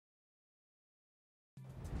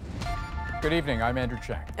Good evening, I'm Andrew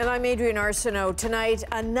Chang. And I'm Adrienne Arsenault. Tonight,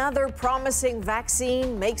 another promising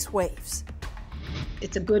vaccine makes waves.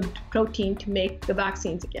 It's a good protein to make the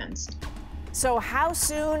vaccines against. So how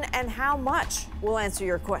soon and how much? We'll answer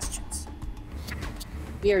your questions.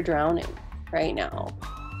 We are drowning right now.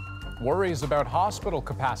 Worries about hospital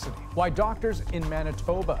capacity. Why doctors in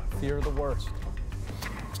Manitoba fear the worst.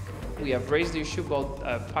 We have raised the issue both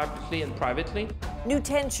publicly and privately. New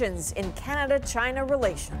tensions in Canada-China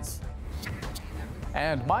relations.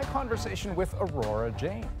 And my conversation with Aurora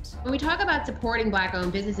James. When we talk about supporting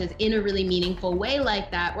Black-owned businesses in a really meaningful way like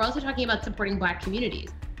that, we're also talking about supporting Black communities.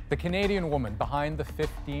 The Canadian woman behind the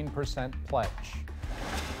 15% pledge.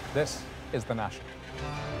 This is The National.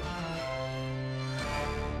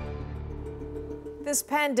 This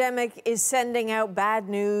pandemic is sending out bad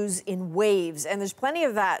news in waves, and there's plenty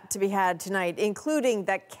of that to be had tonight, including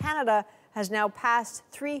that Canada has now passed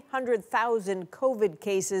 300,000 COVID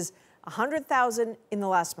cases, 100,000 in the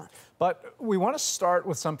last month. But we want to start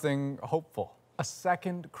with something hopeful. A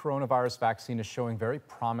second coronavirus vaccine is showing very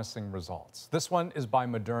promising results. This one is by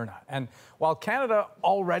Moderna. And while Canada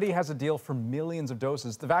already has a deal for millions of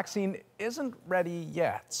doses, the vaccine isn't ready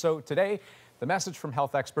yet. So today, the message from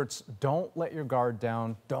health experts: don't let your guard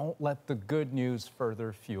down. Don't let the good news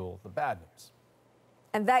further fuel the bad news.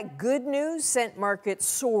 And that good news sent markets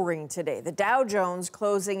soaring today. The Dow Jones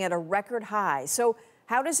closing at a record high. So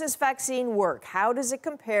how does this vaccine work? How does it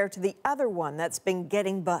compare to the other one that's been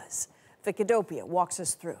getting buzz? Vicadopia walks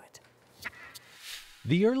us through it.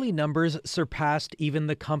 The early numbers surpassed even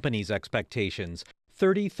the company's expectations.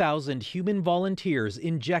 30,000 human volunteers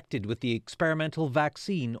injected with the experimental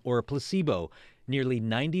vaccine or a placebo, nearly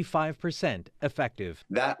 95% effective.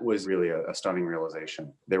 That was really a stunning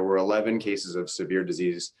realization. There were 11 cases of severe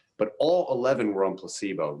disease, but all 11 were on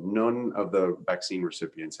placebo. None of the vaccine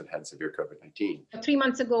recipients had severe COVID-19. 3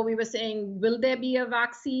 months ago, we were saying, will there be a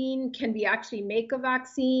vaccine? Can we actually make a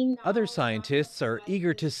vaccine? Other scientists are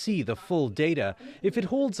eager to see the full data. If it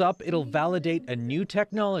holds up, it'll validate a new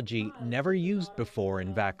technology never used before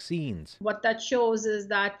in vaccines. What that shows is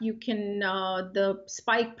that you can, the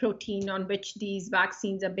spike protein on which these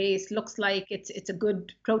vaccines are based looks like it's a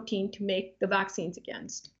good protein to make the vaccines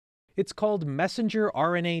against. It's called messenger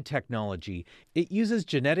RNA technology. It uses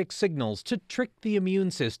genetic signals to trick the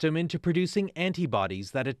immune system into producing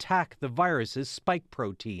antibodies that attack the virus's spike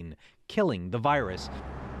protein, killing the virus.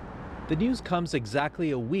 The news comes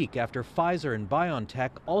exactly a week after Pfizer and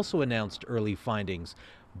BioNTech also announced early findings.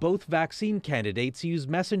 Both vaccine candidates use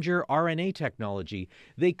messenger RNA technology.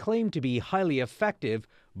 They claim to be highly effective.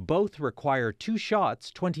 Both require 2 shots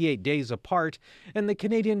 28 days apart, and the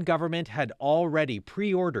Canadian government had already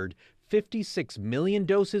pre-ordered 56 million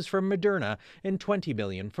doses from Moderna and 20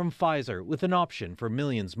 million from Pfizer, with an option for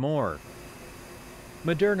millions more.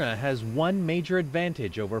 Moderna has one major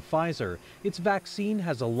advantage over Pfizer. Its vaccine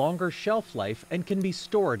has a longer shelf life and can be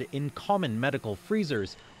stored in common medical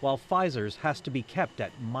freezers, while Pfizer's has to be kept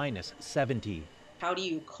at -70. How do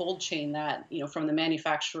you cold chain that, from the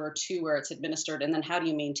manufacturer to where it's administered, and then how do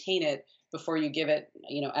you maintain it before you give it,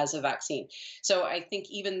 as a vaccine? So I think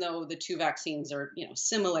even though the two vaccines are,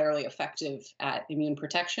 similarly effective at immune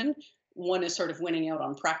protection, one is sort of winning out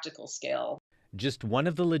on practical scale. Just one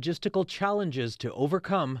of the logistical challenges to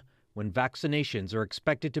overcome when vaccinations are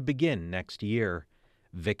expected to begin next year.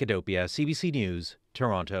 Vicadopia, CBC News,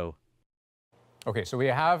 Toronto. Okay, so we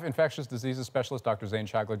have infectious diseases specialist Dr. Zain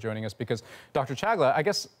Chagla joining us because, Dr. Chagla, I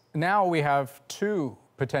guess now we have 2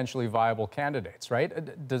 potentially viable candidates,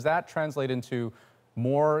 right? Does that translate into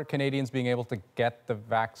more Canadians being able to get the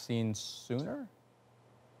vaccine sooner?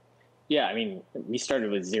 Yeah, I mean, we started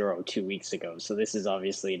with 0 2 weeks ago, so this is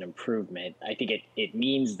obviously an improvement. I think it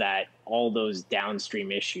means that all those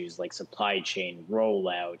downstream issues like supply chain,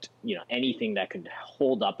 rollout, anything that could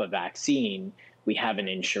hold up a vaccine, we have an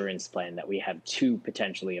insurance plan that we have 2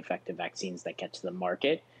 potentially effective vaccines that get to the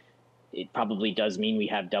market. It probably does mean we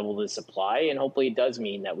have double the supply, and hopefully it does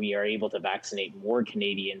mean that we are able to vaccinate more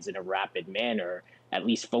Canadians in a rapid manner, at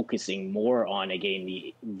least focusing more on, again,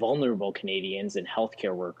 the vulnerable Canadians and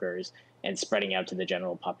healthcare workers and spreading out to the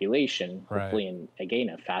general population, hopefully in, again,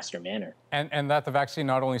 a faster manner. And that the vaccine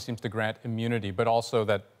not only seems to grant immunity, but also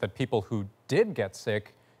that people who did get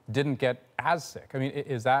sick didn't get as sick. I mean,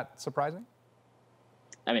 is that surprising?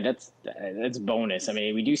 I mean, that's bonus. I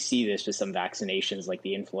mean, we do see this with some vaccinations like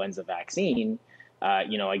the influenza vaccine.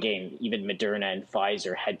 Again, even Moderna and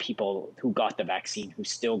Pfizer had people who got the vaccine who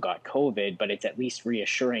still got COVID, but it's at least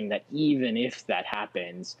reassuring that even if that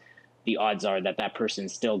happens, the odds are that that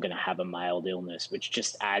person's still going to have a mild illness, which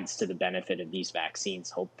just adds to the benefit of these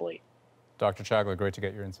vaccines, hopefully. Dr. Chagla, great to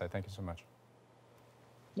get your insight. Thank you so much.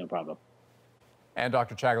 No problem. And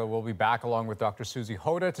Dr. Chagla will be back along with Dr. Susie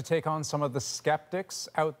Hoda to take on some of the skeptics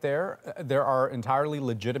out there. There are entirely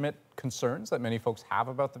legitimate concerns that many folks have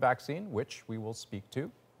about the vaccine, which we will speak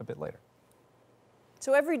to a bit later.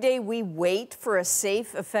 So every day we wait for a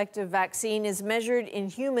safe, effective vaccine is measured in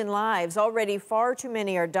human lives. Already far too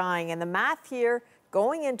many are dying, and the math here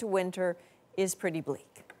going into winter is pretty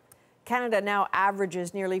bleak. Canada now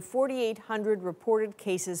averages nearly 4,800 reported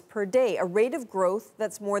cases per day, a rate of growth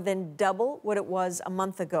that's more than double what it was a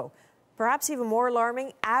month ago. Perhaps even more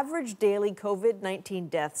alarming, average daily COVID-19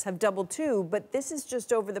 deaths have doubled too, but this is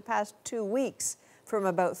just over the past 2 weeks, from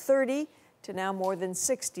about 30 to now more than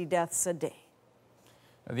 60 deaths a day.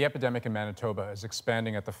 The epidemic in Manitoba is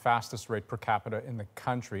expanding at the fastest rate per capita in the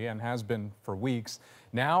country and has been for weeks.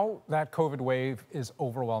 Now that COVID wave is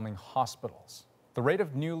overwhelming hospitals. The rate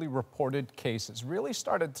of newly reported cases really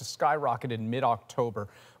started to skyrocket in mid-October.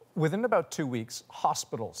 Within about 2 weeks,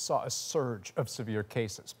 hospitals saw a surge of severe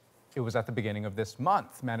cases. It was at the beginning of this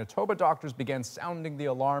month. Manitoba doctors began sounding the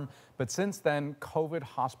alarm, but since then, COVID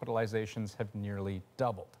hospitalizations have nearly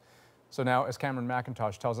doubled. So now, as Cameron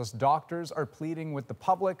McIntosh tells us, doctors are pleading with the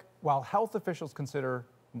public while health officials consider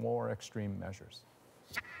more extreme measures.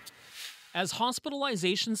 As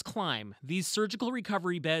hospitalizations climb, these surgical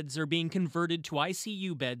recovery beds are being converted to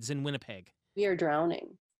ICU beds in Winnipeg. We are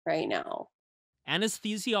drowning right now.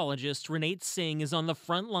 Anesthesiologist Renate Singh is on the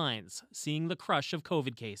front lines, seeing the crush of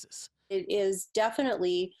COVID cases. It is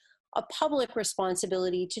definitely a public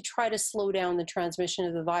responsibility to try to slow down the transmission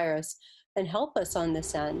of the virus and help us on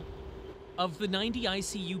this end. Of the 90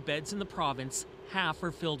 ICU beds in the province, half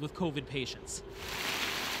are filled with COVID patients.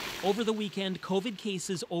 Over the weekend, COVID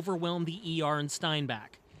cases overwhelmed the ER in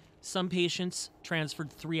Steinbach. Some patients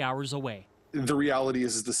transferred 3 hours away. The reality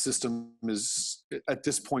is the system is, at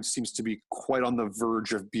this point, seems to be quite on the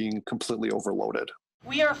verge of being completely overloaded.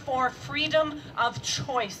 We are for freedom of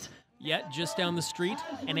choice. Yet, just down the street,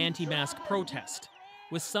 an anti-mask protest,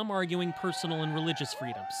 with some arguing personal and religious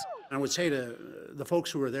freedoms. I would say to the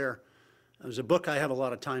folks who were there, there's a book I have a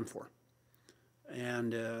lot of time for.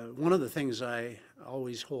 And one of the things I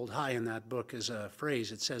always hold high in that book is a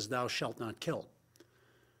phrase. It says, "Thou shalt not kill."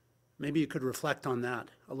 Maybe you could reflect on that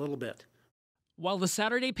a little bit. While the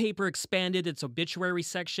Saturday paper expanded its obituary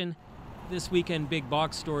section, this weekend big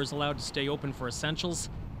box stores allowed to stay open for essentials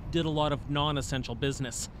did a lot of non-essential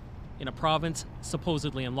business in a province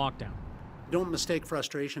supposedly in lockdown. Don't mistake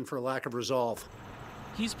frustration for a lack of resolve.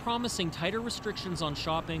 He's promising tighter restrictions on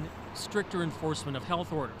shopping, stricter enforcement of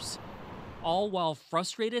health orders, all while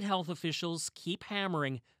frustrated health officials keep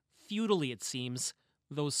hammering, futilely it seems,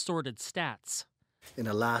 those sordid stats. In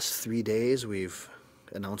the last 3 days, we've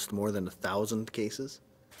announced more than 1,000 cases.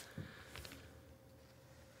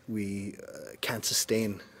 We can't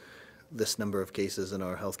sustain this number of cases in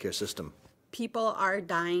our healthcare system. People are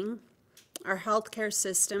dying. Our healthcare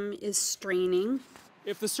system is straining.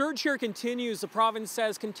 If the surge here continues, the province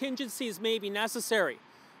says contingencies may be necessary,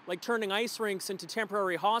 like turning ice rinks into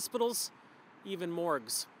temporary hospitals, even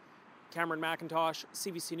morgues. Cameron McIntosh,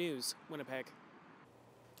 CBC News, Winnipeg.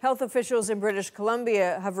 Health officials in British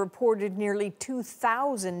Columbia have reported nearly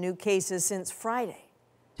 2,000 new cases since Friday.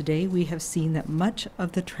 Today we have seen that much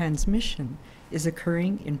of the transmission is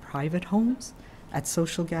occurring in private homes, at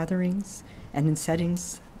social gatherings, and in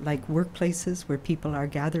settings like workplaces where people are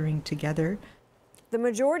gathering together. The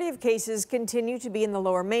majority of cases continue to be in the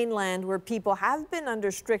Lower Mainland, where people have been under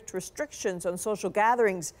strict restrictions on social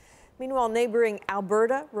gatherings. Meanwhile, neighboring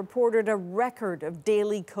Alberta reported a record of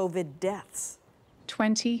daily COVID deaths.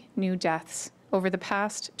 20 new deaths over the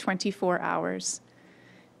past 24 hours.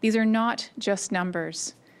 These are not just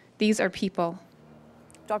numbers. These are people.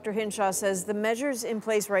 Dr. Hinshaw says the measures in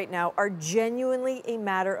place right now are genuinely a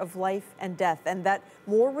matter of life and death, and that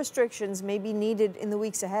more restrictions may be needed in the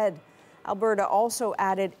weeks ahead. Alberta also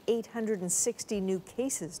added 860 new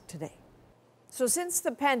cases today. So since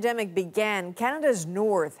the pandemic began, Canada's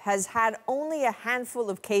north has had only a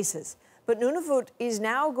handful of cases, but Nunavut is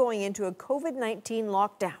now going into a COVID-19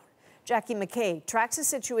 lockdown. Jackie McKay tracks a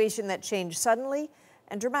situation that changed suddenly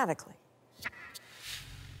and dramatically.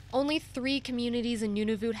 Only 3 communities in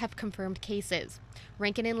Nunavut have confirmed cases: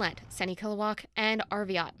 Rankin Inlet, Sanikiluwak, and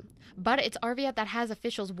Arviat. But it's Arviat that has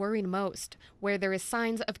officials worried most, where there is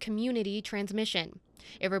signs of community transmission.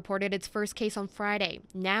 It reported its first case on Friday.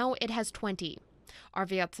 Now it has 20.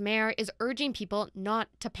 Arviat's mayor is urging people not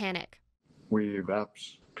to panic. We've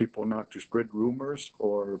asked people not to spread rumors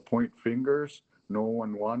or point fingers. No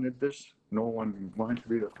one wanted this. no one going to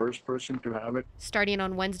be the first person to have it. Starting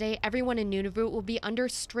on Wednesday, everyone in Nunavut will be under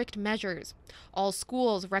strict measures. All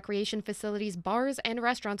schools, recreation facilities, bars, and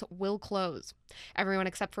restaurants will close. Everyone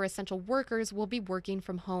except for essential workers will be working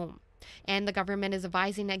from home. And the government is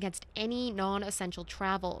advising against any non-essential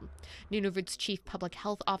travel. Nunavut's chief public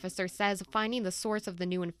health officer says finding the source of the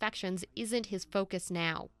new infections isn't his focus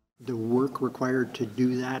now. The work required to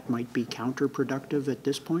do that might be counterproductive at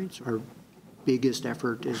this point. Our biggest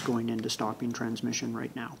effort is going into stopping transmission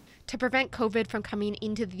right now. To prevent COVID from coming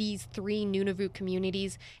into these 3 Nunavut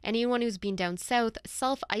communities, anyone who's been down south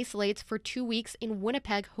self-isolates for 2 weeks in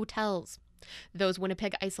Winnipeg hotels. Those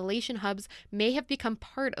Winnipeg isolation hubs may have become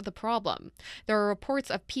part of the problem. There are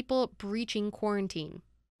reports of people breaching quarantine.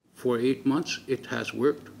 For 8 months, it has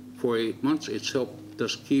worked. For 8 months, it's helped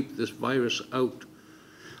us keep this virus out.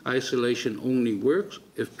 Isolation only works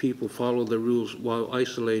if people follow the rules while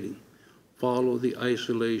isolating. Follow the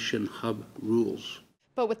isolation hub rules.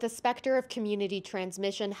 But with the specter of community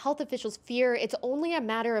transmission, health officials fear it's only a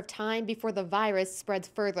matter of time before the virus spreads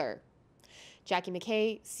further. Jackie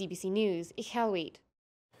McKay, CBC News, Iqaluit.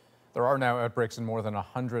 There are now outbreaks in more than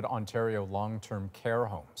 100 Ontario long-term care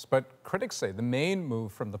homes. But critics say the main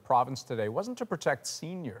move from the province today wasn't to protect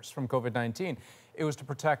seniors from COVID-19. It was to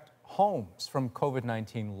protect homes from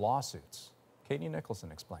COVID-19 lawsuits. Katie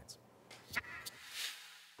Nicholson explains.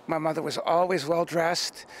 My mother was always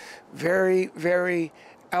well-dressed, very, very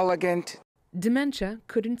elegant. Dementia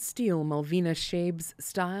couldn't steal Malvina Shaib's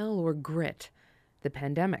style or grit. The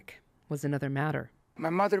pandemic was another matter. My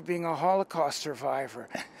mother, being a Holocaust survivor,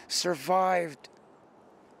 survived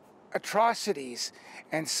atrocities,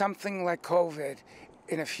 and something like COVID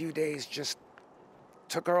in a few days just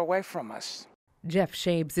took her away from us. Jeff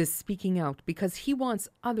Shaibs is speaking out because he wants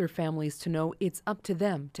other families to know it's up to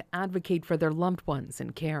them to advocate for their loved ones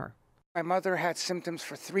in care. My mother had symptoms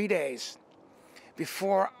for 3 days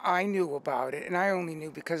before I knew about it, and I only knew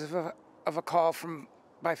because of a call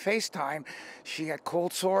by FaceTime. She had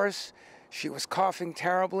cold sores, she was coughing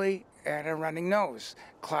terribly, and a running nose.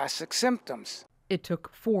 Classic symptoms. It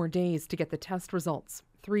took 4 days to get the test results.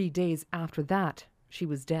 3 days after that, she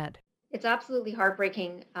was dead. It's absolutely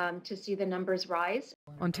heartbreaking to see the numbers rise.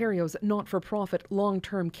 Ontario's not-for-profit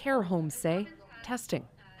long-term care homes say testing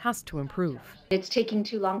has to improve. It's taking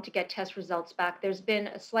too long to get test results back. There's been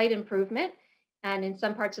a slight improvement, and in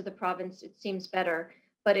some parts of the province it seems better,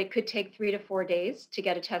 but it could take 3 to 4 days to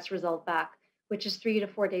get a test result back, which is 3 to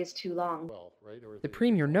 4 days too long. The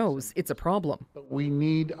Premier knows it's a problem. We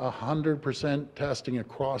need 100% testing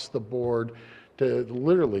across the board to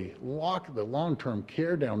literally lock the long-term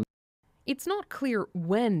care down. It's not clear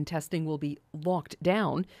when testing will be locked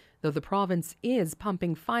down, though the province is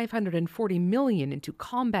pumping $540 million into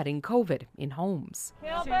combating COVID in homes.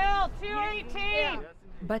 Kill Bill 218!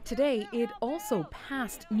 But today, it also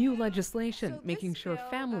passed new legislation making sure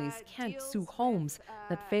families can't sue homes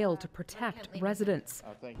that fail to protect residents.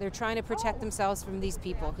 They're trying to protect themselves from these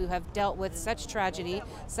people who have dealt with such tragedy,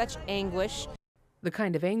 such anguish. The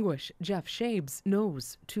kind of anguish Jeff Shaibs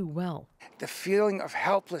knows too well. The feeling of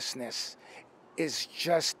helplessness is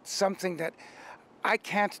just something that I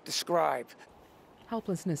can't describe.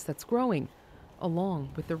 Helplessness that's growing,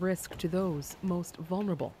 along with the risk to those most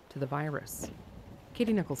vulnerable to the virus.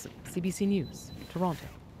 Katie Nicholson, CBC News, Toronto.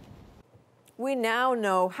 We now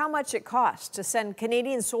know how much it costs to send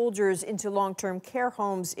Canadian soldiers into long-term care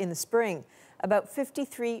homes in the spring, about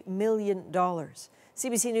 $53 million.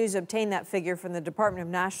 CBC News obtained that figure from the Department of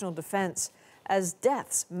National Defence. As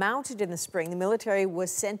deaths mounted in the spring, the military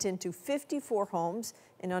was sent into 54 homes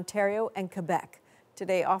in Ontario and Quebec.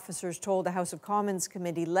 Today, officers told the House of Commons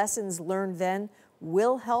committee lessons learned then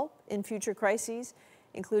will help in future crises,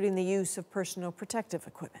 including the use of personal protective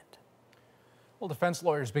equipment. Well, defense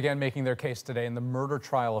lawyers began making their case today in the murder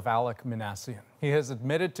trial of Alec Minassian. He has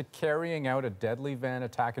admitted to carrying out a deadly van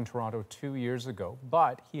attack in Toronto 2 years ago,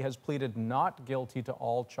 but he has pleaded not guilty to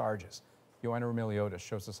all charges. Joanna Remiliotis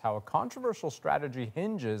shows us how a controversial strategy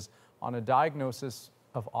hinges on a diagnosis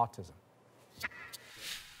of autism.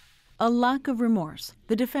 A lack of remorse.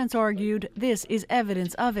 The defense argued this is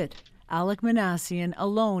evidence of it. Alec Minassian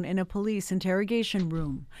alone in a police interrogation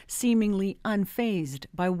room, seemingly unfazed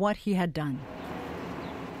by what he had done.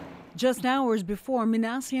 Just hours before,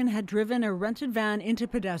 Minassian had driven a rented van into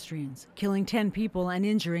pedestrians, killing 10 people and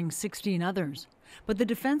injuring 16 others. But the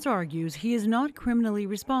defense argues he is not criminally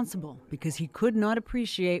responsible because he could not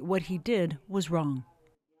appreciate what he did was wrong.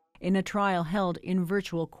 In a trial held in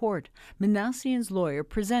virtual court, Minassian's lawyer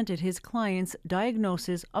presented his client's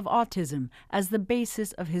diagnosis of autism as the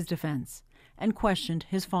basis of his defense and questioned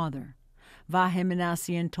his father. Vahe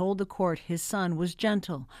Manassian told the court his son was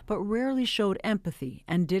gentle, but rarely showed empathy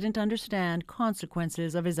and didn't understand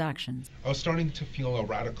consequences of his actions. I was starting to feel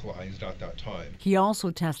radicalized at that time. He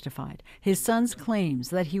also testified his son's claims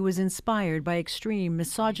that he was inspired by extreme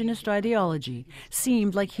misogynist ideology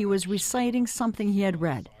seemed like he was reciting something he had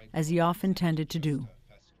read, as he often tended to do.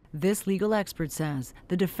 This legal expert says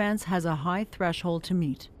the defense has a high threshold to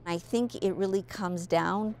meet. I think it really comes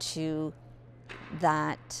down to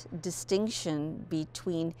that distinction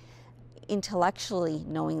between intellectually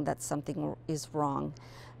knowing that something is wrong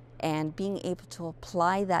and being able to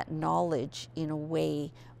apply that knowledge in a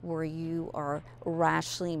way where you are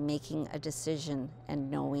rationally making a decision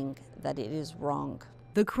and knowing that it is wrong.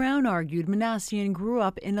 The Crown argued Manassian grew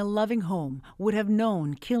up in a loving home, would have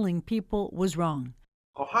known killing people was wrong.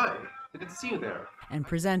 Oh, hi. Good to see you there. And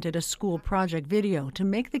presented a school project video to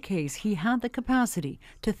make the case he had the capacity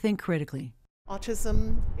to think critically.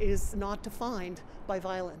 Autism is not defined by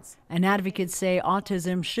violence. And advocates say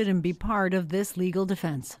autism shouldn't be part of this legal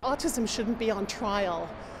defense. Autism shouldn't be on trial,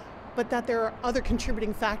 but that there are other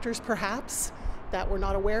contributing factors, perhaps, that we're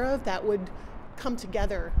not aware of that would come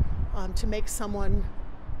together to make someone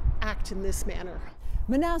act in this manner.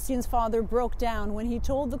 Manassian's father broke down when he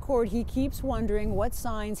told the court he keeps wondering what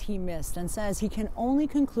signs he missed and says he can only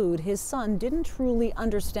conclude his son didn't truly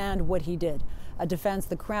understand what he did. A defense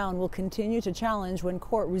the Crown will continue to challenge when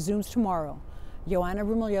court resumes tomorrow. Joanna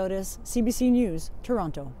Brumeliotis, CBC News,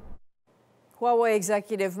 Toronto. Huawei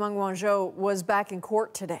executive Meng Wanzhou was back in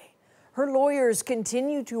court today. Her lawyers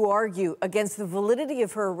continue to argue against the validity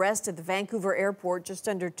of her arrest at the Vancouver airport just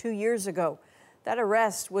under 2 years ago. That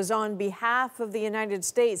arrest was on behalf of the United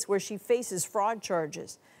States, where she faces fraud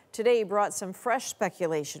charges. Today brought some fresh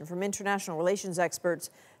speculation from international relations experts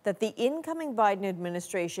that the incoming Biden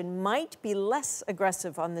administration might be less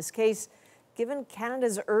aggressive on this case, given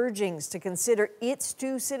Canada's urgings to consider its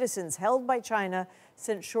 2 citizens held by China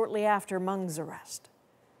sent shortly after Meng's arrest.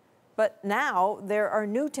 But now there are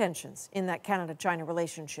new tensions in that Canada-China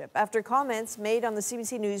relationship after comments made on the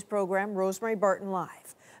CBC News program Rosemary Barton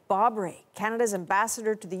Live. Bob Rae, Canada's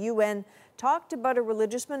ambassador to the UN, talked about a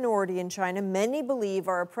religious minority in China many believe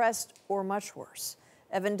are oppressed or much worse.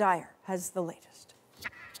 Evan Dyer has the latest.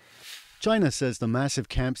 China says the massive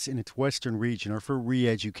camps in its western region are for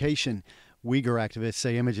re-education. Uyghur activists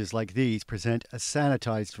say images like these present a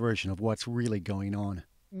sanitized version of what's really going on.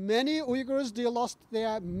 Many Uyghurs, they lost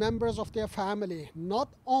their members of their family. Not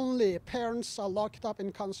only parents are locked up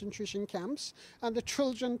in concentration camps and the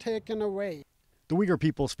children taken away. The Uyghur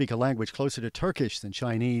people speak a language closer to Turkish than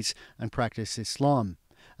Chinese and practice Islam.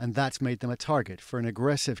 And that's made them a target for an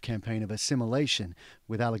aggressive campaign of assimilation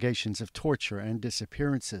with allegations of torture and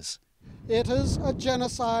disappearances. It is a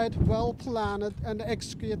genocide well planned and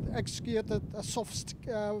executed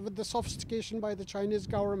with the sophistication by the Chinese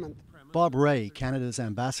government. Bob Rae, Canada's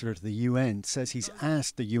ambassador to the UN, says he's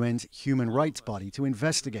asked the UN's human rights body to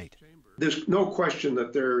investigate. There's no question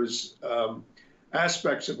that there's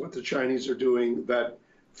aspects of what the Chinese are doing that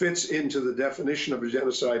fits into the definition of a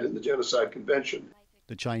genocide in the Genocide Convention.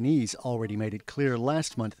 The Chinese already made it clear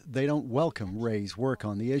last month they don't welcome Rae's work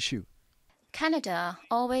on the issue. Canada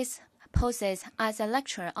always poses as a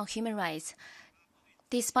lecturer on human rights,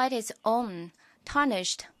 despite its own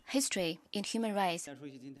tarnished history in human rights.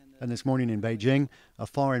 And this morning in Beijing, a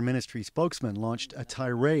foreign ministry spokesman launched a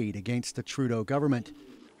tirade against the Trudeau government.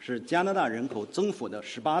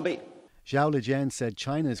 Zhao Lijian said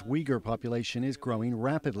China's Uyghur population is growing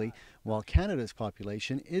rapidly, while Canada's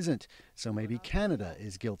population isn't. So maybe Canada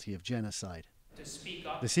is guilty of genocide.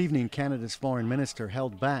 This evening, Canada's foreign minister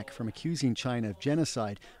held back from accusing China of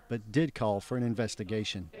genocide, but did call for an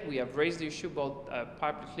investigation. We have raised the issue both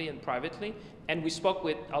publicly and privately, and we spoke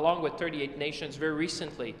along with 38 nations very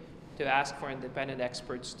recently to ask for independent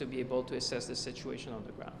experts to be able to assess the situation on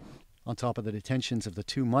the ground. On top of the detentions of the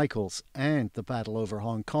 2 Michaels and the battle over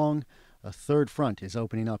Hong Kong, a third front is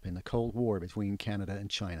opening up in the Cold War between Canada and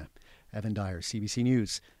China. Evan Dyer, CBC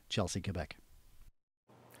News, Chelsea, Quebec.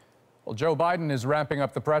 Well, Joe Biden is ramping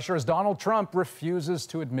up the pressure as Donald Trump refuses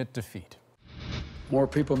to admit defeat. More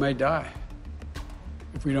people may die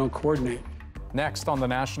if we don't coordinate. Next on The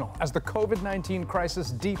National, as the COVID-19 crisis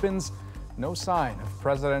deepens, no sign of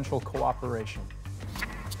presidential cooperation.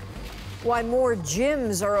 Why more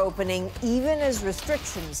gyms are opening even as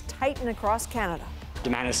restrictions tighten across Canada.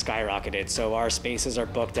 Demand has skyrocketed, so our spaces are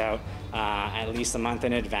booked out at least a month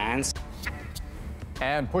in advance.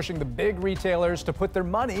 And pushing the big retailers to put their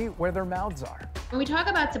money where their mouths are. When we talk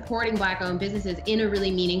about supporting Black-owned businesses in a really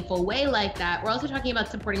meaningful way like that, we're also talking about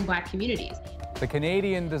supporting Black communities. The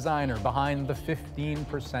Canadian designer behind the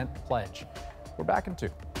 15% pledge. We're back in 2.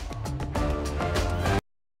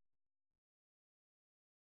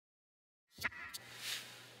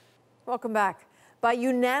 Welcome back. By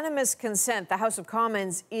unanimous consent, the House of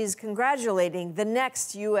Commons is congratulating the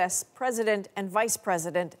next U.S. president and vice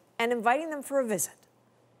president and inviting them for a visit.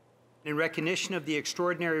 In recognition of the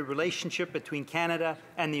extraordinary relationship between Canada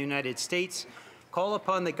and the United States, call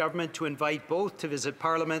upon the government to invite both to visit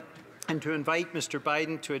Parliament and to invite Mr.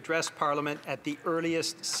 Biden to address Parliament at the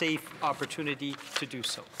earliest safe opportunity to do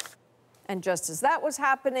so. And just as that was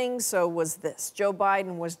happening, so was this. Joe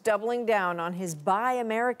Biden was doubling down on his Buy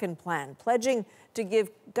American plan, pledging to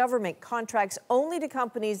give government contracts only to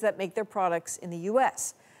companies that make their products in the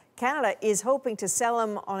U.S. Canada is hoping to sell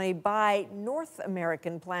them on a Buy North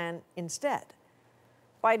American plan instead.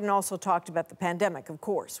 Biden also talked about the pandemic, of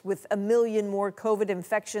course. With 1 million more COVID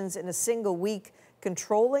infections in a single week,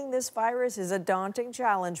 controlling this virus is a daunting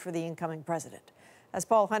challenge for the incoming president. As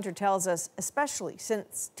Paul Hunter tells us, especially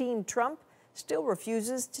since Team Trump still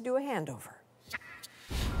refuses to do a handover.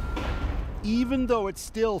 Even though it's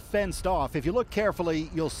still fenced off, if you look carefully,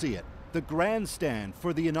 you'll see it. The grandstand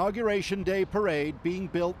for the Inauguration Day parade being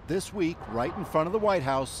built this week right in front of the White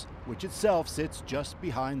House, which itself sits just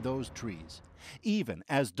behind those trees. Even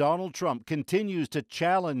as Donald Trump continues to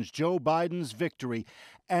challenge Joe Biden's victory,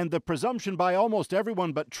 and the presumption by almost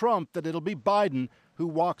everyone but Trump that it'll be Biden who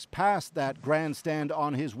walks past that grandstand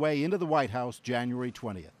on his way into the White House January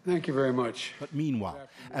 20th. Thank you very much. But meanwhile,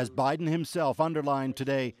 as Biden himself underlined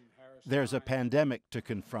today, there's a pandemic to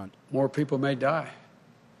confront. More people may die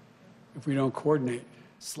if we don't coordinate.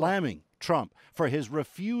 Slamming Trump for his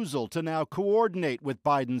refusal to now coordinate with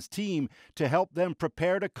Biden's team to help them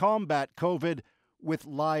prepare to combat COVID with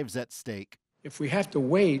lives at stake. If we have to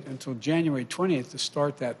wait until January 20th to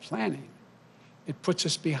start that planning, it puts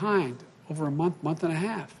us behind over a month, month and a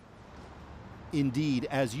half. Indeed,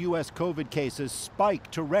 as U.S. COVID cases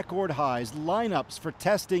spike to record highs, lineups for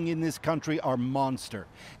testing in this country are monster.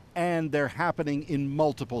 And they're happening in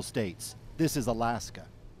multiple states. This is Alaska.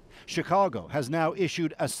 Chicago has now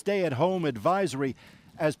issued a stay-at-home advisory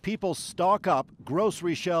as people stock up,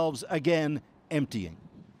 grocery shelves again emptying.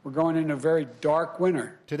 We're going into a very dark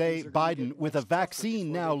winter. Today, Biden, with a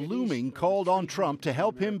vaccine now looming, called on Trump to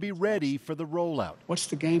help him be ready for the rollout. What's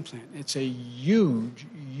the game plan? It's a huge,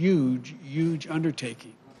 huge, huge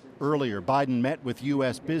undertaking. Earlier, Biden met with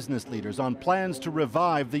U.S. business leaders on plans to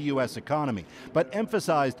revive the U.S. economy, but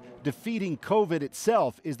emphasized defeating COVID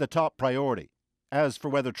itself is the top priority. As for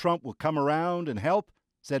whether Trump will come around and help,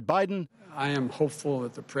 said Biden, I am hopeful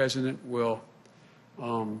that the president will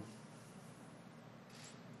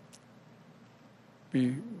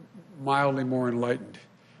be mildly more enlightened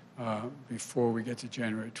before we get to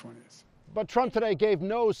January 20th. But Trump today gave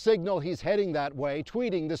no signal he's heading that way,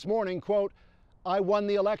 tweeting this morning, quote, I won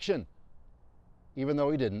the election, even though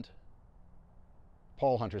he didn't.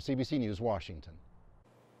 Paul Hunter, CBC News, Washington.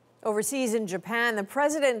 Overseas in Japan, the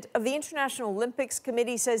president of the International Olympics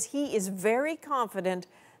Committee says he is very confident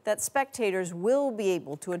that spectators will be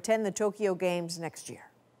able to attend the Tokyo Games next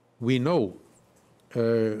year. We know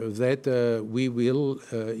that we will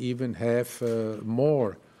even have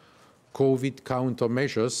more COVID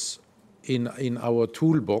countermeasures in our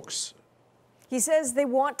toolbox. He says they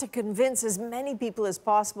want to convince as many people as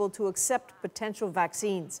possible to accept potential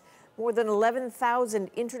vaccines. More than 11,000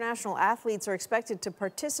 international athletes are expected to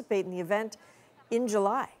participate in the event in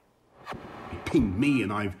July. It pinged me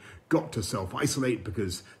and I've got to self-isolate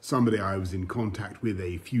because somebody I was in contact with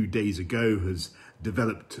a few days ago has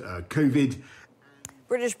developed COVID.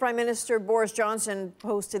 British Prime Minister Boris Johnson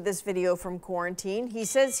posted this video from quarantine. He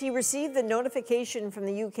says he received the notification from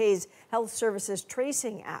the UK's Health Services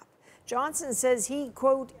tracing app. Johnson says he,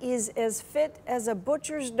 quote, is as fit as a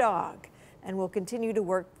butcher's dog and will continue to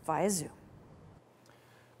work via Zoom.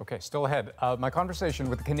 Okay, still ahead. My conversation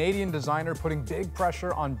with the Canadian designer putting big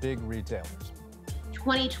pressure on big retailers.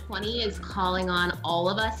 2020 is calling on all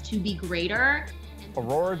of us to be greater.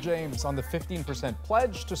 Aurora James on the 15%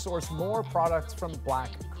 pledge to source more products from Black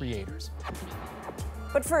creators.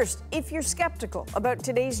 But first, if you're skeptical about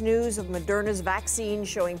today's news of Moderna's vaccine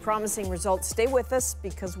showing promising results, stay with us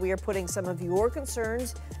because we are putting some of your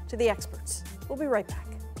concerns to the experts. We'll be right back.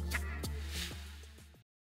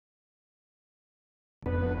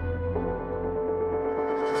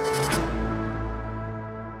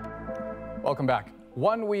 Welcome back.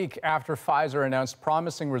 1 week after Pfizer announced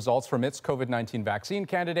promising results from its COVID-19 vaccine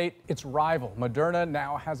candidate, its rival, Moderna,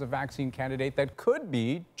 now has a vaccine candidate that could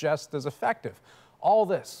be just as effective. All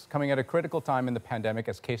this coming at a critical time in the pandemic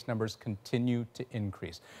as case numbers continue to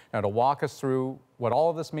increase. Now, to walk us through what all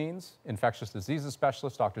of this means, infectious diseases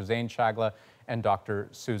specialist Dr. Zain Chagla and Dr.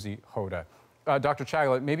 Susie Hoda. Dr.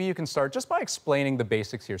 Chagla, maybe you can start just by explaining the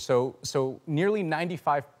basics here. So nearly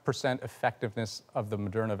 95% effectiveness of the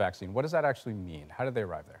Moderna vaccine. What does that actually mean? How did they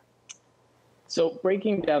arrive there? So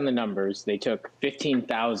breaking down the numbers, they took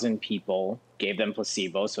 15,000 people, gave them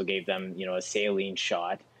placebo, so gave them, a saline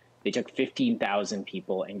shot. They took 15,000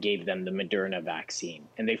 people and gave them the Moderna vaccine.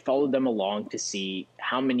 And they followed them along to see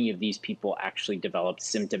how many of these people actually developed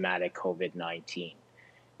symptomatic COVID-19.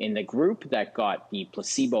 In the group that got the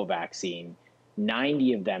placebo vaccine,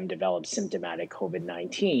 90 of them developed symptomatic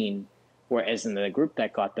COVID-19, whereas in the group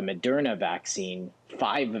that got the Moderna vaccine,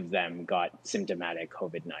 5 of them got symptomatic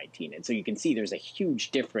COVID-19. And so you can see there's a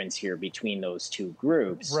huge difference here between those two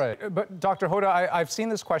groups. Right. But Dr. Hoda, I've seen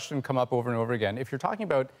this question come up over and over again. If you're talking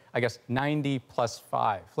about, I guess, 90 plus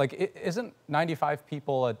 5, like, isn't 95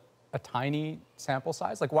 people a tiny sample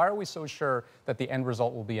size? Like, why are we so sure that the end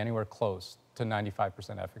result will be anywhere close to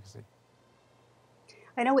 95% efficacy?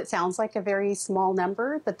 I know it sounds like a very small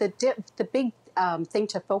number, but the big thing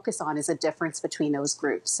to focus on is a difference between those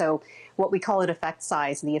groups. So what we call it effect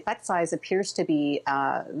size, and the effect size appears to be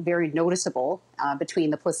very noticeable between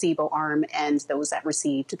the placebo arm and those that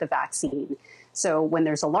received the vaccine. So when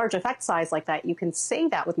there's a large effect size like that, you can say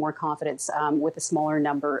that with more confidence with a smaller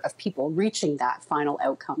number of people reaching that final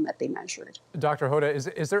outcome that they measured. Dr. Hoda,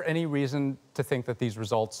 is there any reason to think that these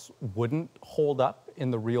results wouldn't hold up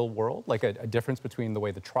in the real world? Like a difference between the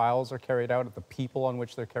way the trials are carried out, the people on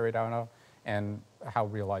which they're carried out, and how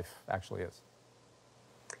real life actually is?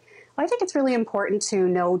 I think it's really important to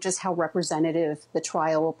know just how representative the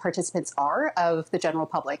trial participants are of the general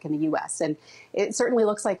public in the U.S. And it certainly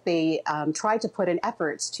looks like they tried to put in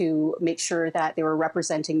efforts to make sure that they were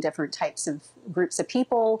representing different types of groups of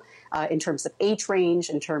people in terms of age range,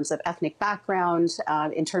 in terms of ethnic background,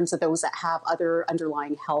 in terms of those that have other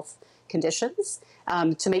underlying health conditions,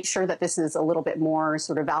 to make sure that this is a little bit more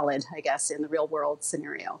sort of valid, I guess, in the real world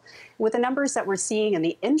scenario. With the numbers that we're seeing in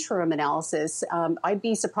the interim analysis, I'd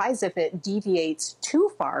be surprised if it deviates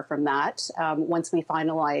too far from that once we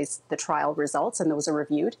finalize the trial results and those are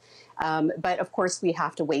reviewed. But of course, we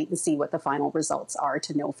have to wait and see what the final results are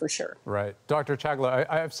to know for sure. Right. Dr. Chagla,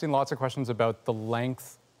 I've seen lots of questions about the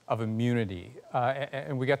length of immunity,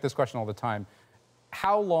 and we get this question all the time.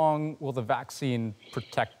 How long will the vaccine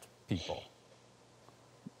protect people?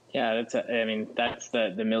 Yeah, that's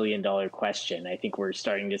the million-dollar question. I think we're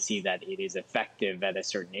starting to see that it is effective at a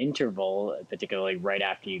certain interval, particularly right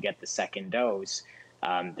after you get the second dose.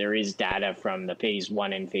 There is data from the phase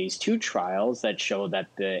 1 and phase 2 trials that show that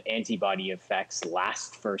the antibody effects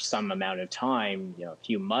last for some amount of time, a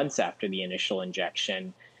few months after the initial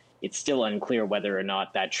injection. It's still unclear whether or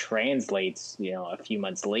not that translates, a few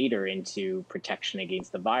months later into protection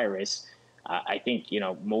against the virus. I think,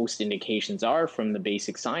 most indications are from the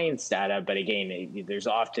basic science data, but again, there's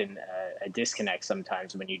often a disconnect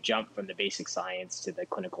sometimes when you jump from the basic science to the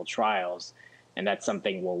clinical trials. And that's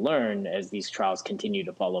something we'll learn as these trials continue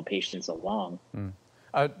to follow patients along.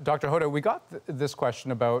 Dr. Hoda, we got this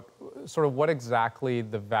question about sort of what exactly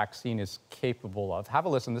the vaccine is capable of. Have a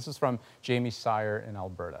listen. This is from Jamie Sire in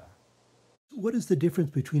Alberta. What is the difference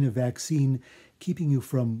between a vaccine keeping you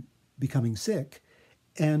from becoming sick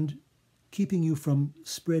and keeping you from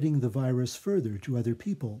spreading the virus further to other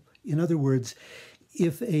people? In other words,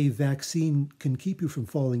 if a vaccine can keep you from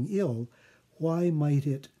falling ill, why might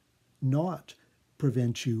it not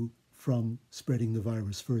prevent you from spreading the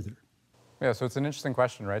virus further? Yeah, so it's an interesting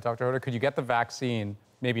question, right, Dr. Hoda? Could you get the vaccine,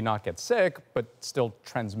 maybe not get sick, but still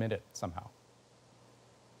transmit it somehow?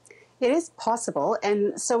 It is possible.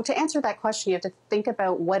 And so to answer that question, you have to think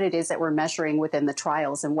about what it is that we're measuring within the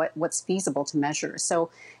trials and what's feasible to measure. So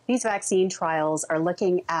these vaccine trials are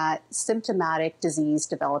looking at symptomatic disease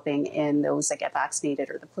developing in those that get vaccinated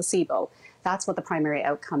or the placebo. That's what the primary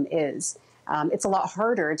outcome is. It's a lot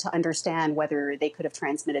harder to understand whether they could have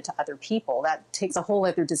transmitted to other people. That takes a whole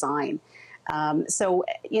other design. So,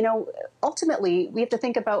 ultimately, we have to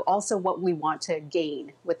think about also what we want to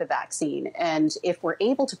gain with the vaccine. And if we're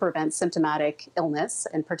able to prevent symptomatic illness,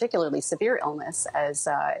 and particularly severe illness, as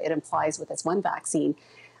it implies with this one vaccine,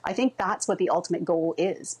 I think that's what the ultimate goal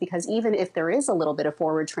is. Because even if there is a little bit of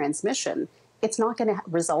forward transmission, it's not going to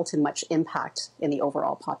result in much impact in the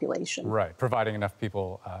overall population. Right, providing enough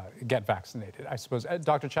people get vaccinated, I suppose.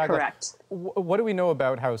 Dr. Chagla, correct. What do we know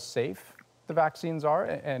about how safe the vaccines are,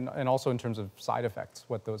 and also in terms of side effects,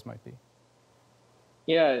 what those might be?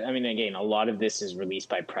 Yeah, again, a lot of this is released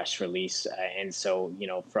by press release. And so,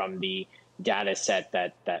 from the data set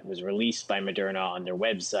that was released by Moderna on their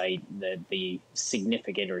website, the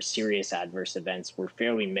significant or serious adverse events were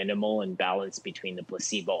fairly minimal and balanced between the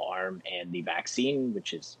placebo arm and the vaccine,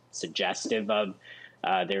 which is suggestive of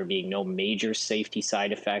there being no major safety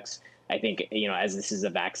side effects. I think, as this is a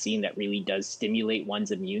vaccine that really does stimulate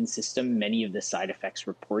one's immune system, many of the side effects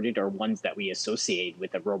reported are ones that we associate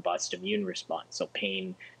with a robust immune response. So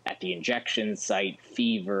pain at the injection site,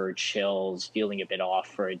 fever, chills, feeling a bit off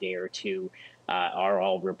for a day or two are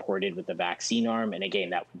all reported with the vaccine arm. And again,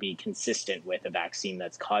 that would be consistent with a vaccine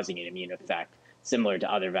that's causing an immune effect, similar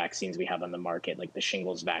to other vaccines we have on the market, like the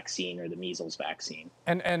shingles vaccine or the measles vaccine.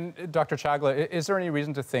 And Dr. Chagla, is there any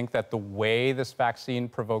reason to think that the way this vaccine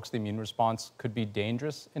provokes the immune response could be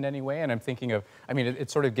dangerous in any way? And I'm thinking of,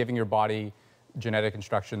 it's sort of giving your body genetic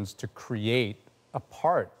instructions to create a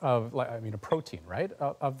part of, a protein, right,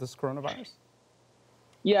 of this coronavirus?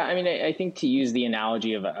 Yeah, I think to use the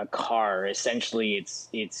analogy of a car, essentially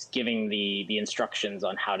it's giving the instructions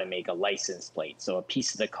on how to make a license plate. So a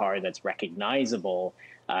piece of the car that's recognizable,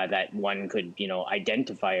 that one could,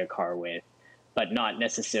 identify a car with, but not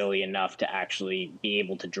necessarily enough to actually be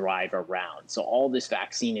able to drive around. So all this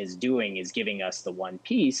vaccine is doing is giving us the one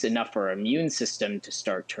piece, enough for our immune system to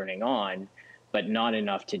start turning on, but not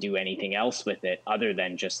enough to do anything else with it other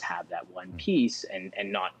than just have that one piece and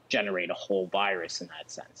not generate a whole virus in that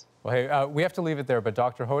sense. Well, hey, we have to leave it there, but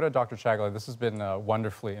Dr. Hoda, Dr. Chagla, this has been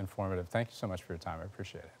wonderfully informative. Thank you so much for your time. I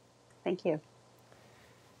appreciate it. Thank you.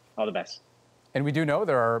 All the best. And we do know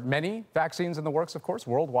there are many vaccines in the works, of course,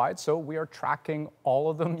 worldwide, so we are tracking all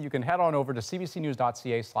of them. You can head on over to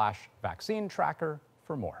cbcnews.ca/vaccine tracker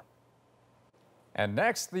for more. And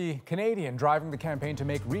next, the Canadian driving the campaign to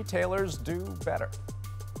make retailers do better.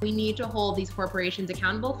 We need to hold these corporations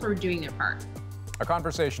accountable for doing their part. A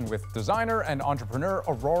conversation with designer and entrepreneur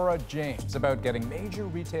Aurora James about getting major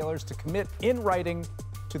retailers to commit in writing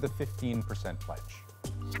to the 15% pledge.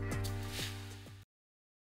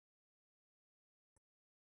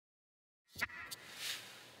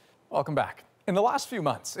 Welcome back. In the last few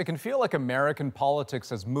months, it can feel like American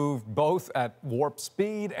politics has moved both at warp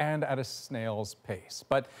speed and at a snail's pace.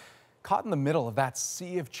 But caught in the middle of that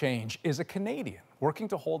sea of change is a Canadian working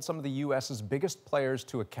to hold some of the U.S.'s biggest players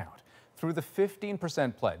to account. Through the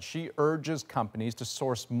 15% pledge, she urges companies to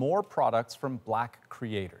source more products from Black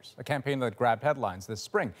creators, a campaign that grabbed headlines this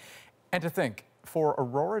spring. And to think, for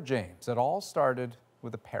Aurora James, it all started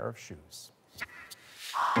with a pair of shoes.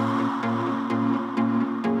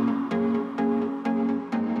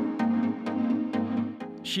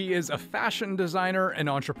 She is a fashion designer, an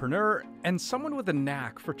entrepreneur, and someone with a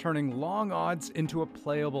knack for turning long odds into a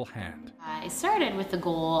playable hand. I started with the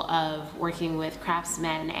goal of working with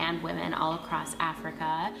craftsmen and women all across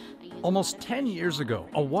Africa. Almost 10 years ago,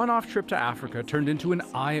 a one-off trip to Africa turned into an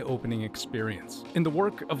eye-opening experience. In the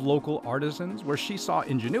work of local artisans, where she saw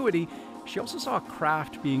ingenuity, she also saw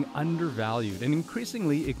craft being undervalued and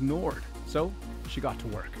increasingly ignored. So she got to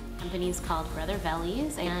work. Company's called Brother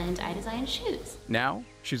Vellies, and I designed shoes. Now,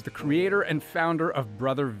 she's the creator and founder of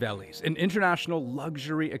Brother Vellies, an international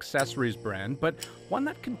luxury accessories brand, but one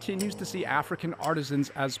that continues to see African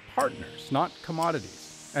artisans as partners, not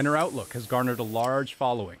commodities. And her outlook has garnered a large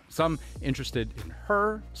following, some interested in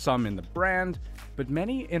her, some in the brand, but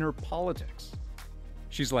many in her politics.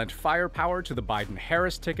 She's lent firepower to the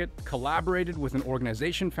Biden-Harris ticket, collaborated with an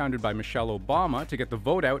organization founded by Michelle Obama to get the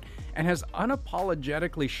vote out, and has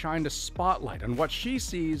unapologetically shined a spotlight on what she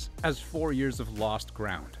sees as 4 years of lost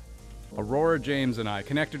ground. Aurora James and I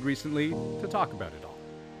connected recently to talk about it all.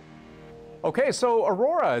 Okay, so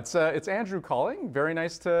Aurora, it's Andrew calling. Very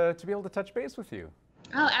nice to be able to touch base with you.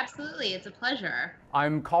 Oh, absolutely. It's a pleasure.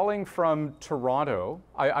 I'm calling from Toronto.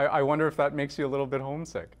 I wonder if that makes you a little bit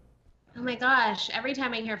homesick. Oh my gosh, every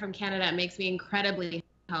time I hear from Canada, it makes me incredibly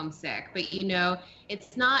homesick. But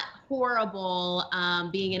it's not horrible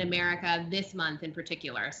being in America this month in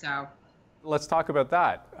particular, so. Let's talk about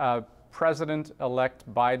that.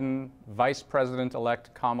 President-elect Biden, Vice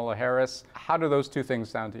President-elect Kamala Harris. How do those two things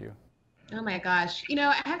sound to you? Oh my gosh.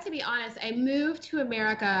 I have to be honest, I moved to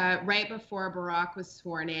America right before Barack was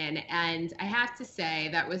sworn in, and I have to say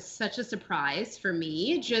that was such a surprise for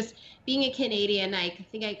me. Just being a Canadian, I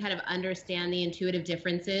think I kind of understand the intuitive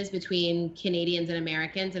differences between Canadians and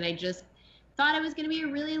Americans, and I just thought it was going to be a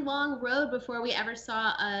really long road before we ever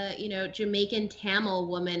saw a, Jamaican Tamil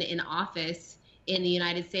woman in office in the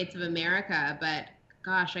United States of America. But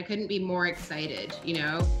gosh, I couldn't be more excited,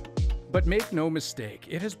 But make no mistake,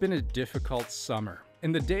 it has been a difficult summer.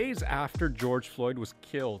 In the days after George Floyd was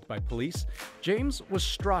killed by police, James was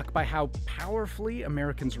struck by how powerfully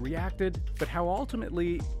Americans reacted, but how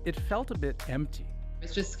ultimately it felt a bit empty.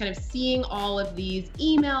 It's just kind of seeing all of these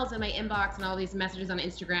emails in my inbox and all these messages on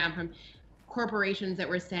Instagram from corporations that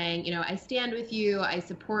were saying, I stand with you, I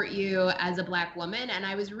support you as a Black woman, and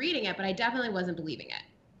I was reading it, but I definitely wasn't believing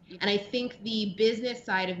it. And I think the business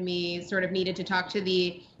side of me sort of needed to talk to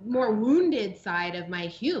the more wounded side of my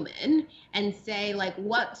human and say, like,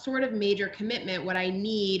 what sort of major commitment would I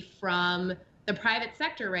need from the private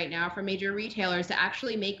sector right now, from major retailers, to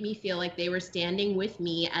actually make me feel like they were standing with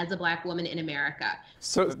me as a Black woman in America.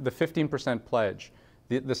 So the 15% pledge,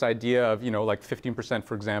 this idea of, like 15%,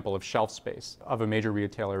 for example, of shelf space of a major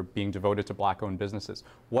retailer being devoted to Black-owned businesses,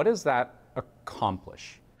 what does that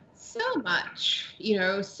accomplish? So much,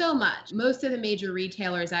 so much. Most of the major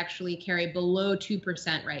retailers actually carry below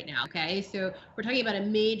 2% right now, okay? So we're talking about a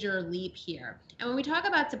major leap here. And when we talk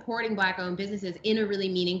about supporting Black-owned businesses in a really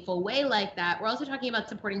meaningful way like that, we're also talking about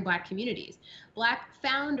supporting Black communities. Black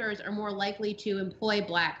founders are more likely to employ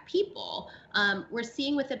Black people. We're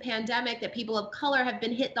seeing with the pandemic that people of color have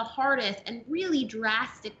been hit the hardest and really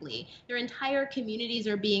drastically. Their entire communities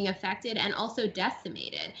are being affected and also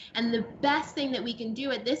decimated. And the best thing that we can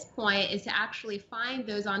do at this point is to actually find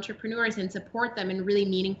those entrepreneurs and support them in really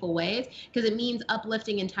meaningful ways, because it means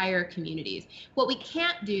uplifting entire communities. What we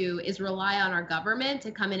can't do is rely on our government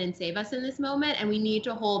to come in and save us in this moment, and we need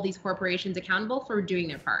to hold these corporations accountable for doing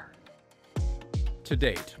their part. To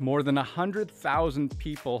date, more than 100,000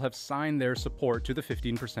 people have signed their support to the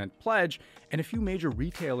 15% pledge, and a few major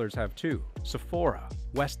retailers have too. Sephora,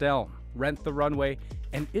 West Elm, Rent the Runway,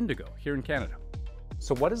 and Indigo here in Canada.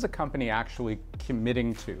 So what is the company actually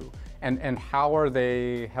committing to, and how are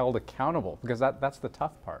they held accountable? Because that's the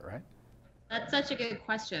tough part, right? That's such a good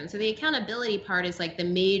question. So the accountability part is like the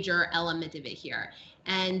major element of it here.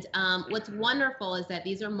 And what's wonderful is that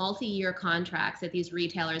these are multi-year contracts that these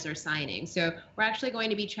retailers are signing. So we're actually going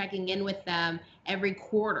to be checking in with them every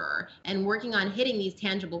quarter and working on hitting these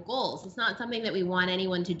tangible goals. It's not something that we want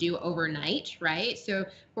anyone to do overnight, right? So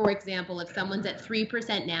for example, if someone's at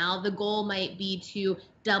 3% now, the goal might be to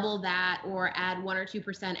double that or add 1 or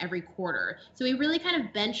 2% every quarter. So we really kind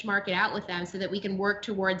of benchmark it out with them so that we can work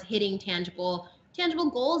towards hitting tangible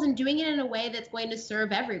goals and doing it in a way that's going to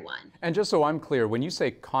serve everyone. And just so I'm clear, when you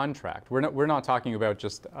say contract, we're not talking about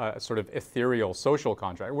just a sort of ethereal social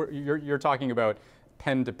contract. You're talking about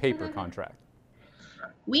pen to paper contract.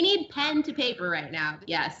 We need pen to paper right now.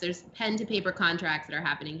 Yes, there's pen to paper contracts that are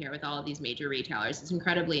happening here with all of these major retailers. It's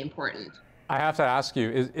incredibly important. I have to ask you,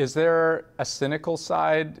 is there a cynical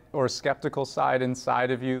side or a skeptical side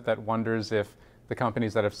inside of you that wonders if the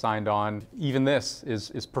companies that have signed on, even this,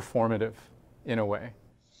 is performative in a way?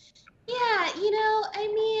 Yeah,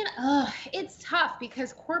 it's tough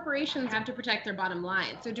because corporations have to protect their bottom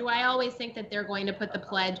line. So do I always think that they're going to put the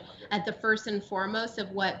pledge at the first and foremost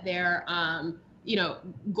of what their,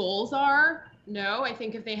 goals are? No, I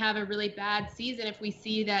think if they have a really bad season, if we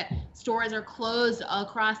see that stores are closed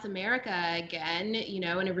across America again, in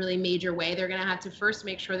a really major way, they're going to have to first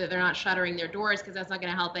make sure that they're not shuttering their doors, because that's not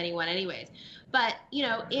going to help anyone anyways. But,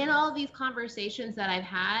 in all of these conversations that I've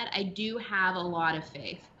had, I do have a lot of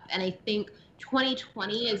faith. And I think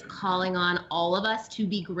 2020 is calling on all of us to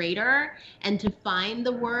be greater and to find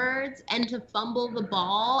the words and to fumble the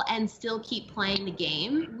ball and still keep playing the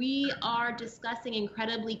game. We are discussing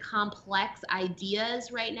incredibly complex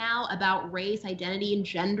ideas right now about race, identity, and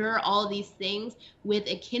gender, all of these things with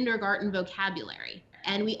a kindergarten vocabulary.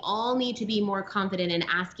 And we all need to be more confident in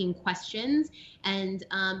asking questions and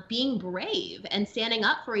being brave and standing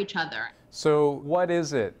up for each other. So what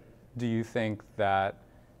is it, do you think, that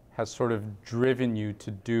has sort of driven you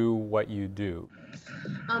to do what you do?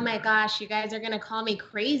 Oh my gosh, you guys are going to call me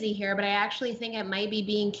crazy here, but I actually think it might be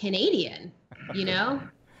being Canadian,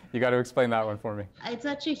 You got to explain that one for me. It's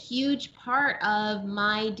such a huge part of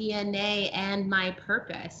my DNA and my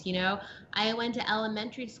purpose. I went to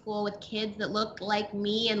elementary school with kids that looked like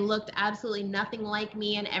me and looked absolutely nothing like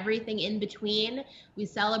me and everything in between. We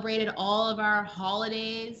celebrated all of our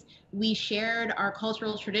holidays. We shared our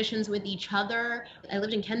cultural traditions with each other. I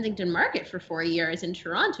lived in Kensington Market for 4 years in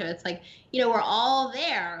Toronto. It's like, we're all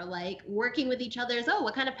there, like working with each other. Oh,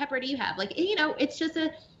 what kind of pepper do you have? Like, it's just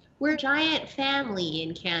we're a giant family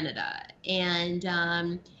in Canada, and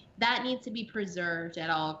that needs to be preserved at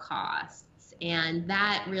all costs. And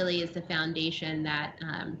that really is the foundation that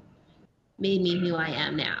made me who I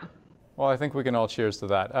am now. Well, I think we can all cheers to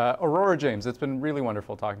that. Aurora James, it's been really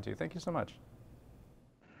wonderful talking to you. Thank you so much.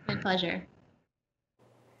 My pleasure.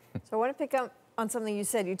 So I want to pick up on something you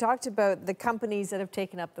said. You talked about the companies that have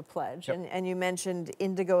taken up the pledge, Yep. and you mentioned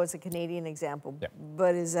Indigo as a Canadian example. Yep.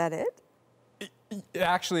 But is that it?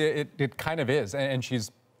 Actually, it kind of is, and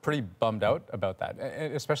she's pretty bummed out about that,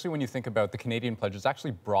 especially when you think about the Canadian pledge. It's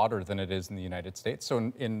actually broader than it is in the United States.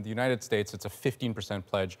 So in the United States, it's a 15%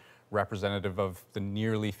 pledge representative of the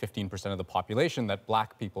nearly 15% of the population that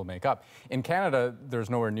Black people make up. In Canada, there's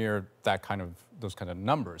nowhere near those kind of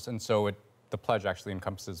numbers, and so the pledge actually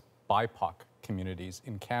encompasses BIPOC communities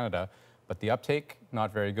in Canada, but the uptake,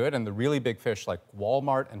 not very good, and the really big fish like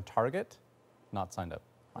Walmart and Target, not signed up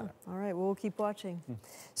either. All right, well, we'll keep watching.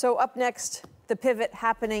 So up next, the pivot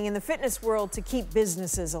happening in the fitness world to keep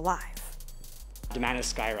businesses alive. Demand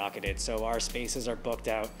has skyrocketed, so our spaces are booked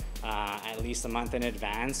out at least a month in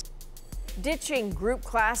advance. Ditching group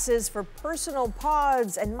classes for personal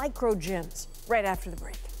pods and micro gyms right after the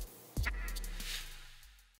break.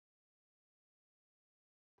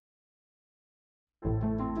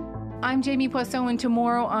 I'm Jamie Poisson, and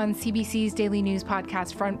tomorrow on CBC's daily news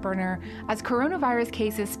podcast Front Burner, as coronavirus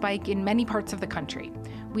cases spike in many parts of the country,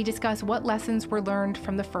 we discuss what lessons were learned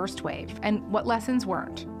from the first wave and what lessons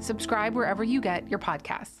weren't. Subscribe wherever you get your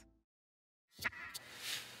podcasts.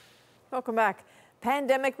 Welcome back.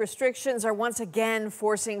 Pandemic restrictions are once again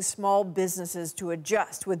forcing small businesses to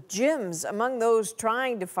adjust, with gyms among those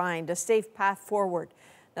trying to find a safe path forward.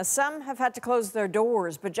 Now, some have had to close their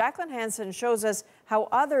doors, but Jacqueline Hansen shows us how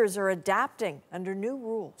others are adapting under new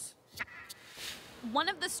rules. One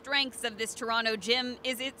of the strengths of this Toronto gym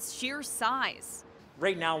is its sheer size.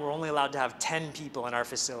 Right now, we're only allowed to have 10 people in our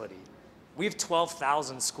facility. We have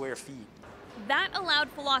 12,000 square feet. That allowed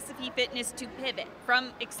Philosophy Fitness to pivot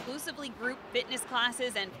from exclusively group fitness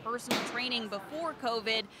classes and personal training before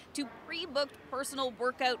COVID to pre-booked personal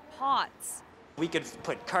workout pods. We could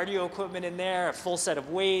put cardio equipment in there, a full set of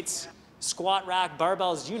weights, squat rack,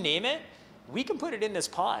 barbells, you name it. We can put it in this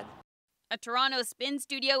pod. A Toronto spin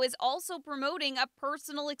studio is also promoting a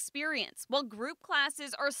personal experience. While group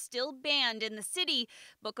classes are still banned in the city,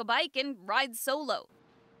 book a bike and ride solo.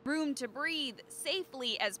 Room to breathe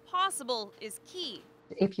safely as possible is key.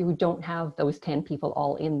 If you don't have those 10 people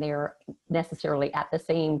all in there necessarily at the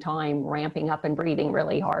same time, ramping up and breathing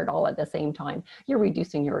really hard all at the same time, you're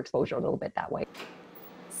reducing your exposure a little bit that way.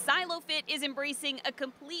 SiloFit is embracing a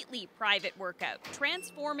completely private workout,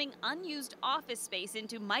 transforming unused office space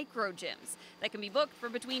into micro gyms that can be booked for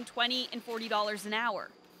between $20 and $40 an hour.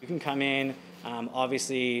 You can come in,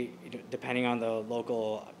 obviously, depending on the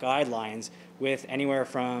local guidelines, with anywhere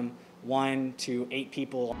from 1 to 8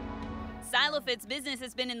 people. SiloFit's business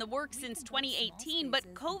has been in the works since 2018, but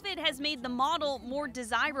COVID has made the model more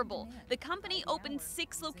desirable. The company opened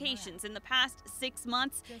 6 locations in the past 6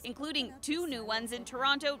 months, including 2 new ones in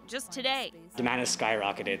Toronto just today. Demand has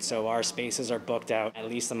skyrocketed, so our spaces are booked out at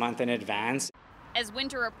least a month in advance. As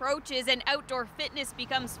winter approaches and outdoor fitness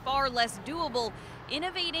becomes far less doable,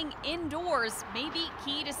 innovating indoors may be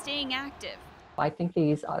key to staying active. I think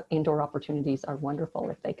these indoor opportunities are wonderful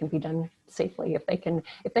if they can be done safely. If they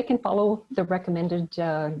can follow the recommended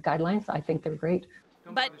guidelines, I think they're great.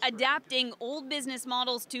 But adapting old business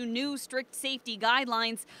models to new strict safety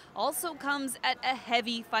guidelines also comes at a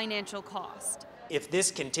heavy financial cost. If this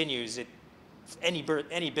continues,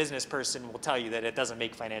 any business person will tell you that it doesn't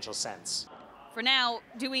make financial sense. For now,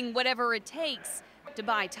 doing whatever it takes to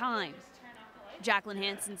buy time. Jacqueline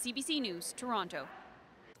Hansen, CBC News, Toronto.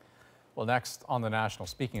 Well, next on The National,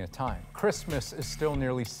 speaking of time, Christmas is still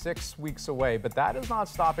nearly 6 weeks away, but that is not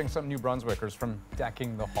stopping some New Brunswickers from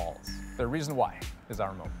decking the halls. The reason why is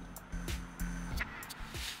our moment.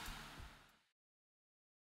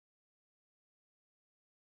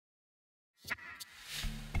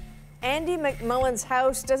 Andy McMullen's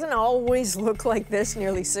house doesn't always look like this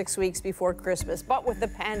nearly 6 weeks before Christmas, but with the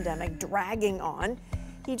pandemic dragging on,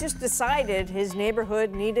 he just decided his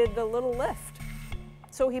neighborhood needed a little lift.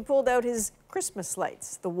 So he pulled out his Christmas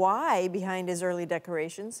lights. The why behind his early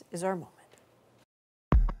decorations is our moment.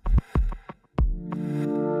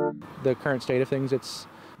 The current state of things,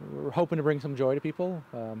 we're hoping to bring some joy to people.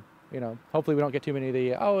 Hopefully we don't get too many of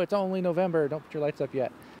the, oh, it's only November, don't put your lights up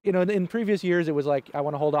yet. In previous years, it was like, I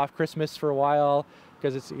want to hold off Christmas for a while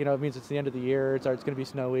because it's, it means it's the end of the year, it's going to be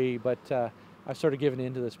snowy, but I've sort of given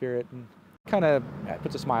in to the spirit and kind of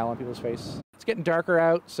puts a smile on people's face. It's getting darker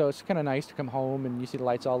out, so it's kind of nice to come home and you see the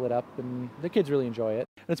lights all lit up, and the kids really enjoy it.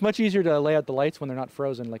 And it's much easier to lay out the lights when they're not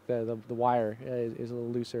frozen, like the wire is a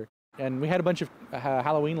little looser. And we had a bunch of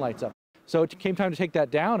Halloween lights up. So it came time to take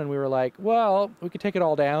that down, and we were like, well, we could take it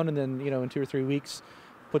all down and then, in 2 or 3 weeks,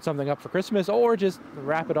 put something up for Christmas, or just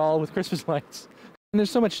wrap it all with Christmas lights. And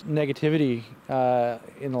there's so much negativity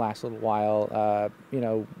in the last little while,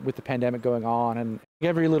 with the pandemic going on, and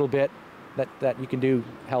every little bit that you can do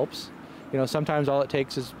helps. Sometimes all it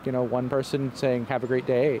takes is, one person saying, have a great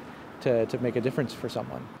day, to make a difference for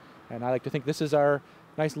someone. And I like to think this is our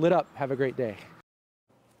nice lit up, have a great day.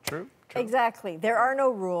 True. Exactly. There are no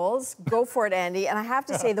rules. Go for it, Andy. And I have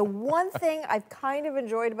to say, the one thing I've kind of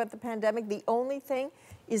enjoyed about the pandemic, the only thing,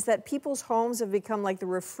 is that people's homes have become like the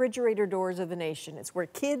refrigerator doors of the nation. It's where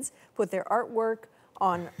kids put their artwork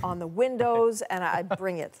on the windows, and I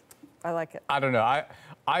bring it. I like it. I don't know.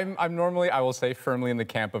 I'm normally, I will say, firmly in the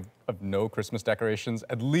camp of no Christmas decorations,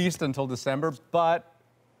 at least until December, but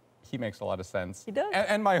he makes a lot of sense. He does.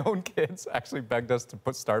 And my own kids actually begged us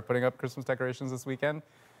to start putting up Christmas decorations this weekend,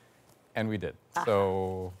 and we did.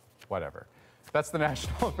 So, whatever. That's the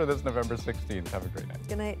National for this November 16th. Have a great night.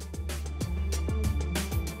 Good night.